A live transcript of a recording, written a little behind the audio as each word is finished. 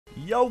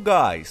Yo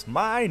guys,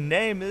 my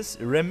name is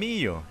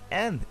Remio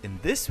and in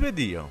this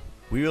video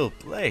we will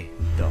play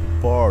the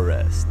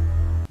forest.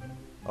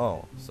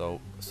 Oh,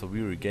 so we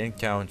regain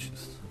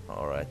conscious.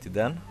 Alrighty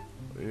then,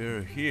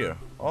 we're here.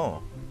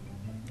 Oh,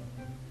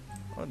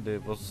 there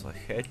was a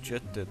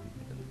hatchet and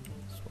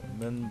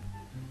swimming.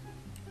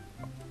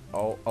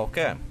 Oh,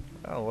 okay.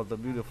 Well, what a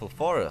beautiful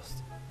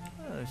forest.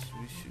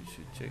 We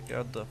should check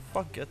out the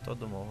fuck. Get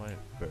out of my way,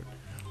 bird.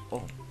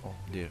 Oh,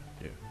 there,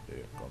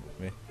 come with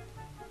me.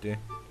 There,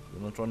 do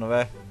not run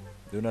away.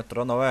 Do not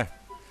run away.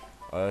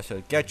 I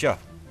shall catch you.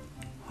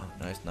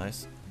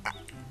 Nice.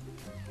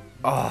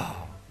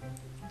 Ah,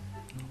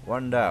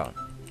 one down.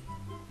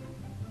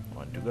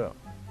 One to go.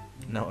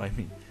 No, I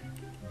mean,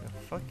 the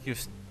fuck you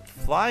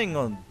flying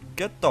on?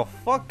 Get the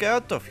fuck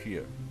out of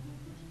here.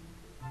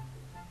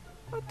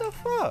 What the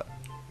fuck?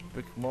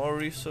 Pick more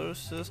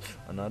resources.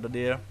 Another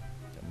deer.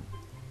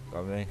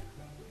 Coming.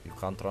 You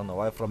can't run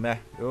away from me.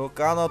 You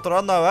cannot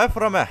run away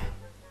from me.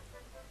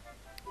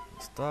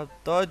 Stop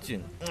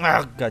dodging.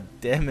 Ah, god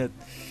damn it.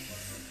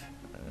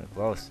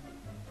 Close.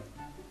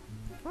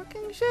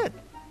 Fucking shit.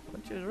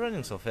 What you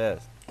running so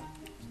fast?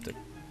 Stick.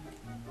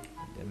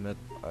 Damn it.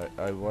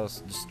 I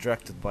was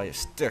distracted by a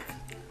stick.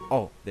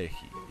 Oh, there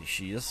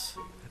she is.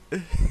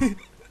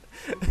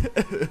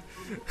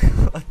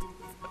 What?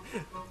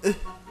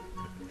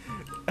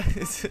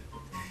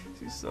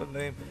 She's so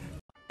lame.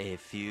 A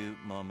few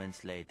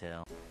moments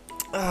later.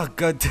 Oh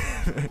god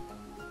damn it.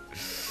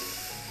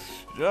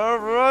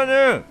 Stop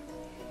running!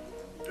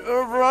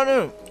 Stop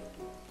running!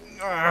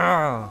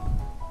 Ah.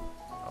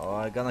 Oh,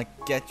 I'm gonna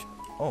catch.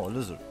 Oh,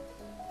 lizard.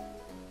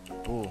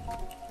 Oh.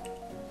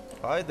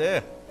 Hi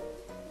there.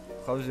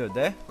 How's your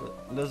day?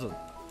 Lizard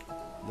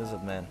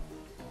man.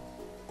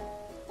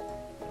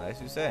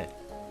 Nice you say.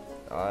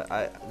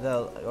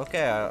 Well,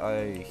 okay,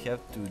 I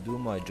have to do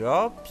my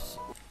jobs.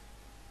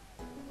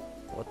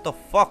 What the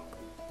fuck?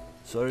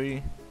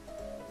 Sorry.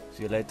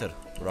 See you later,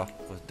 bruh.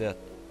 What's that?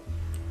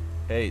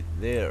 Hey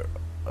there.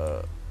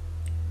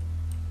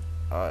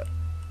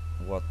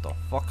 What the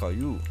fuck are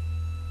you?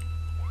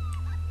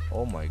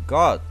 Oh my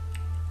god.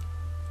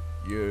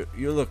 You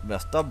look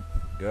messed up,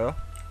 girl.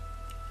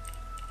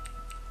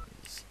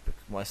 Just pick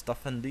my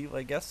stuff and leave,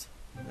 I guess.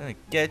 I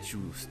get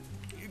you.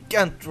 You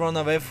can't run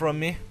away from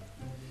me.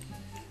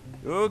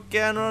 You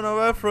can't run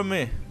away from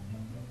me.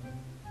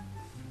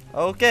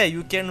 Okay,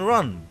 you can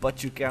run,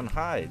 but you can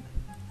hide.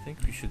 I think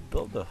we should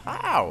build a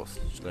house.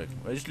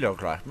 It's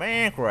look like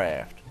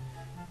Minecraft.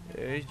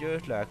 It's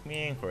just like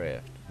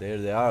Minecraft. There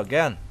they are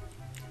again.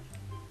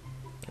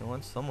 You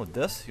want some of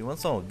this? You want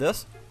some of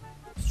this?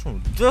 Some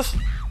of this?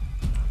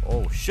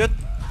 Oh shit!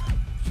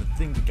 You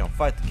think you can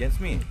fight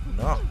against me?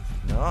 No.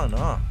 You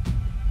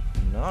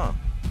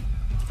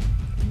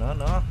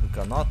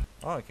cannot.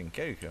 Oh, I can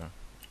carry her.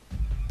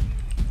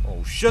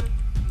 Oh shit!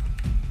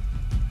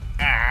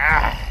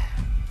 Ah!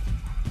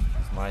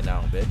 It's mine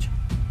now, bitch.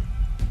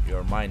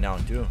 You're mine now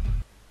too.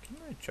 Can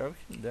I choke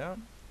him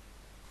down?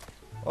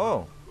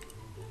 Oh!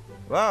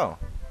 Wow!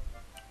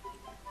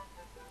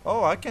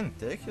 Oh, I can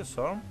take his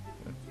arm.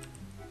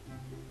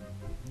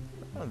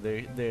 Oh,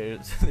 there's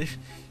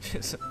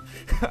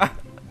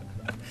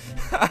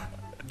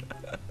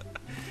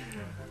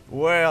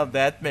well,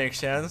 that makes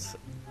sense.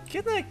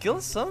 Can I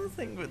kill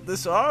something with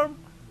this arm?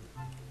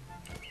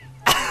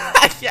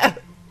 Yeah.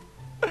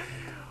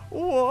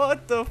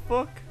 What the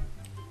fuck?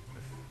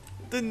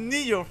 Didn't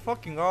need your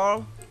fucking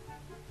arm.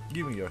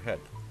 Give me your head.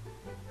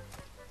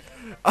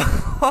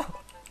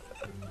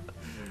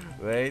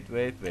 Wait.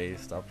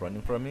 Stop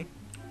running from me.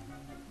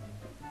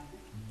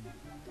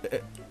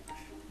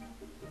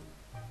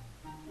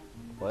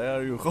 Why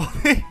are you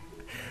holding?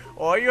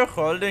 Why are you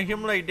holding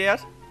him like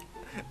that?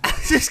 I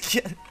just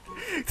can't.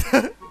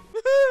 The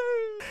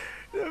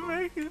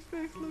make his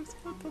face looks.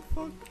 What the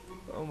fuck?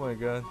 Oh my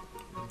god.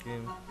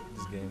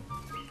 This game.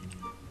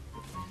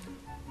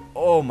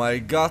 Oh my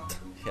god.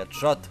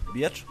 Headshot,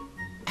 bitch.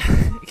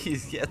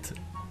 He's yet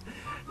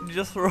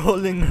just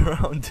rolling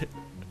around.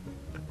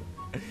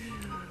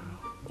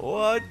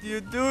 What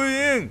you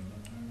doing?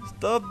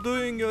 Stop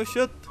doing your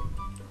shit.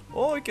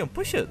 Oh, I can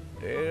push it.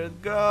 There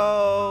it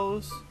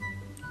goes.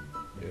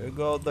 There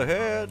goes the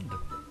head.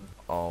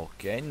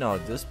 Okay, now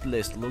this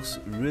place looks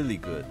really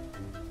good.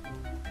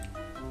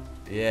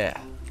 Yeah,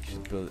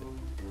 should build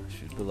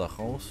a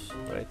house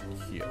right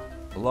here.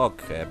 Log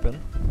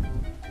cabin.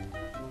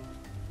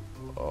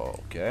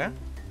 Okay,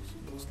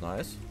 looks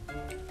nice.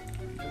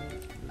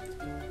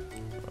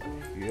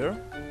 Right here.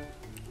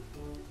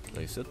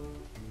 Place it.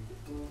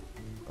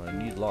 I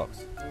need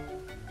logs.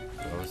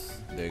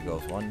 There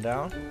goes one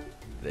down.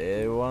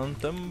 There one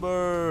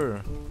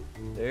timber.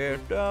 There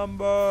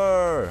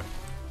timber.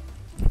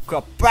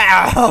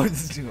 Kapow!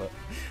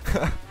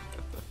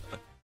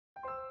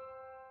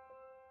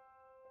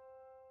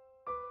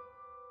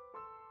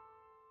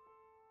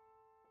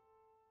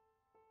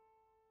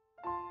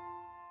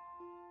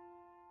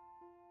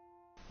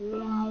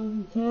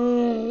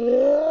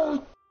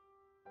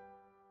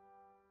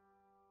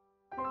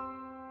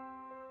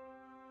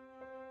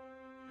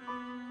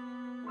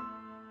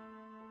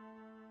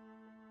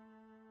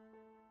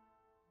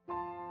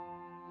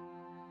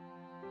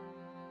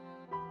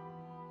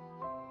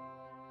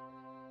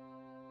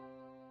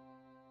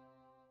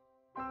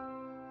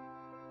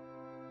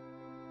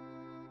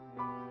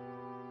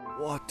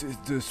 What is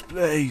this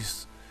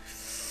place?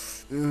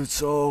 It's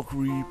so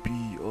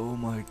creepy. Oh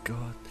my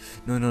god.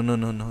 No, no, no,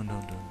 no, no, no, no,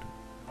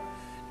 no.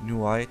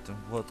 New item.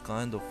 What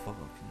kind of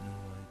fucking new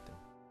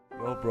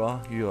item? Yo,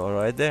 bro, you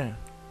alright there?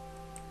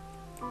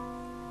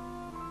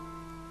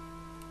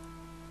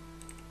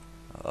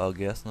 I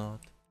guess not.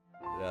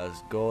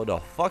 Let's go the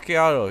fuck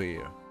out of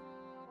here.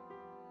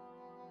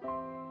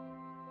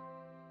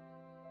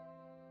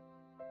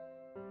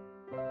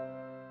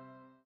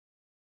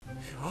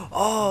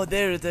 Oh,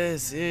 there it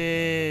is.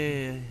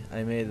 Yeah,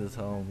 I made it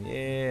home.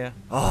 Yeah.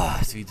 Ah,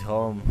 sweet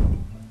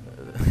home.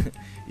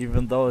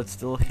 Even though it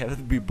still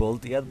haven't been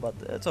built yet, but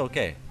it's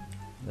okay.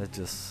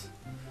 Let's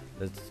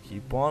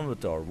keep on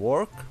with our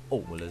work.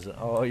 Oh, listen.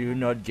 Oh, you're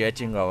not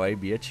getting away,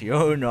 bitch.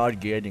 You're not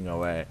getting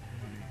away.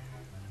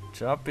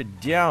 Chop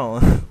it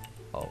down.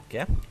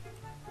 Okay.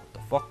 What the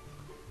fuck?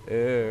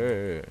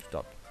 Hey,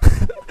 stop.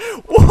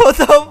 What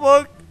the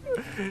fuck?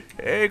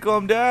 Hey,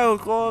 calm down,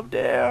 calm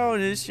down.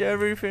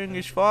 Everything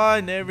is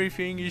fine.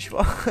 Everything is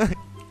fine.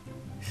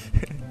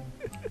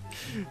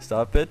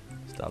 Stop it.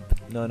 Stop.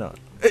 No, no.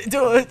 Hey,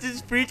 dude,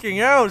 it's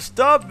freaking out.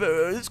 Stop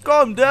it. Let's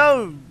calm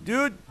down,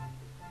 dude.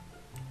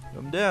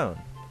 Calm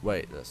down.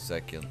 Wait a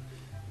second.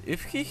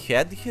 If he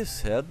had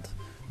his head,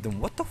 then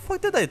what the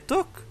fuck did I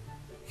took?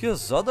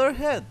 His other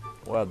head?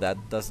 Well,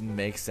 that doesn't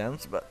make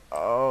sense, but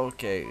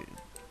okay.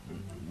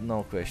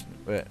 No question.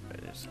 Wait,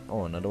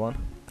 oh, another one.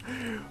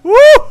 Woo!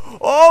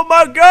 Oh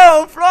my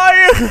god, I'm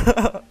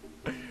flying!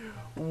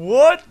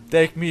 What?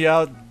 Take me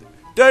out.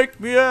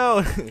 Take me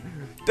out.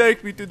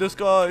 Take me to the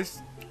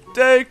skies.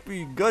 Take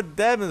me. God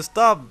damn it,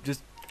 stop.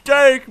 Just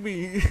take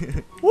me.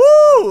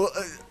 Woo!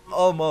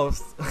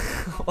 Almost.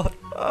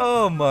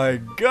 Oh my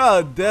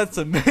god, that's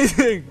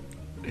amazing.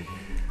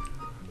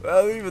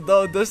 Well, even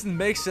though it doesn't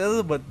make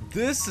sense, but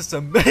this is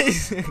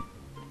amazing.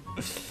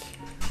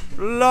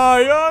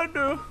 Fly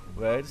on.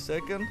 Wait a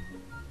second.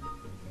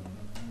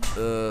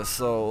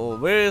 So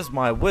where is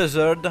my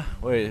wizard?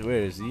 Where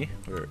is he?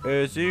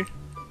 Where is he?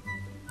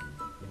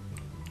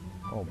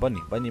 Oh,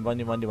 bunny.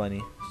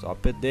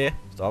 Stop it there.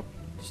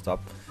 Stop.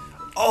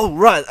 Oh,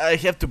 right. I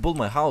have to build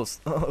my house.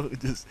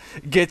 Just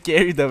get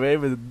carried away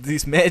with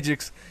these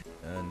magics.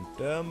 And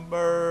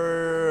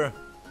timber.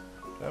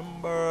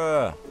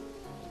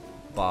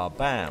 Ba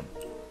bam.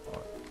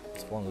 Oh,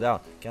 it's falling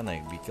down. Can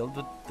I be killed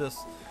with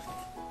this?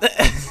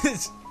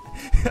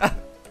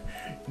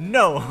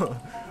 No,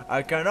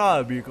 I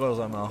cannot because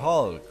I'm a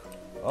Hulk.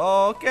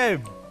 Okay,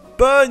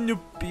 burn you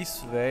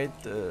piece. Wait.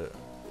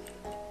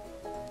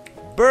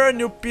 Burn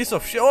you piece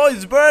of shit. Oh,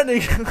 it's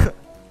burning.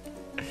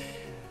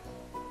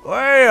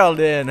 Well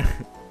then,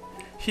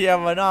 you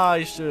have a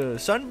nice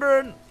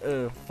sunburn,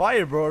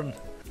 fireburn,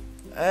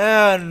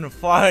 and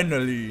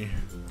finally,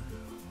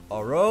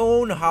 our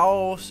own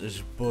house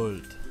is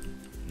built.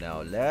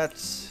 Now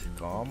let's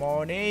come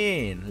on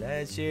in.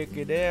 Let's check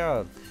it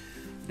out.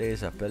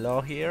 There's a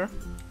pillow here.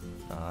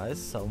 Nice.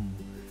 Some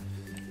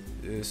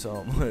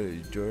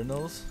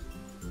journals,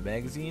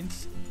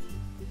 magazines.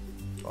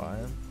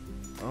 Fine.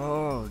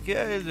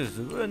 Okay, there's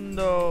a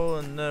window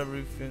and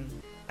everything.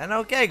 And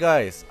okay,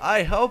 guys,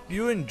 I hope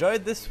you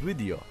enjoyed this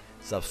video.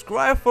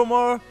 Subscribe for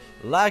more,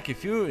 like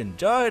if you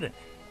enjoyed,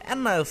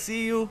 and I'll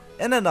see you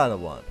in another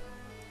one.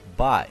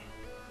 Bye.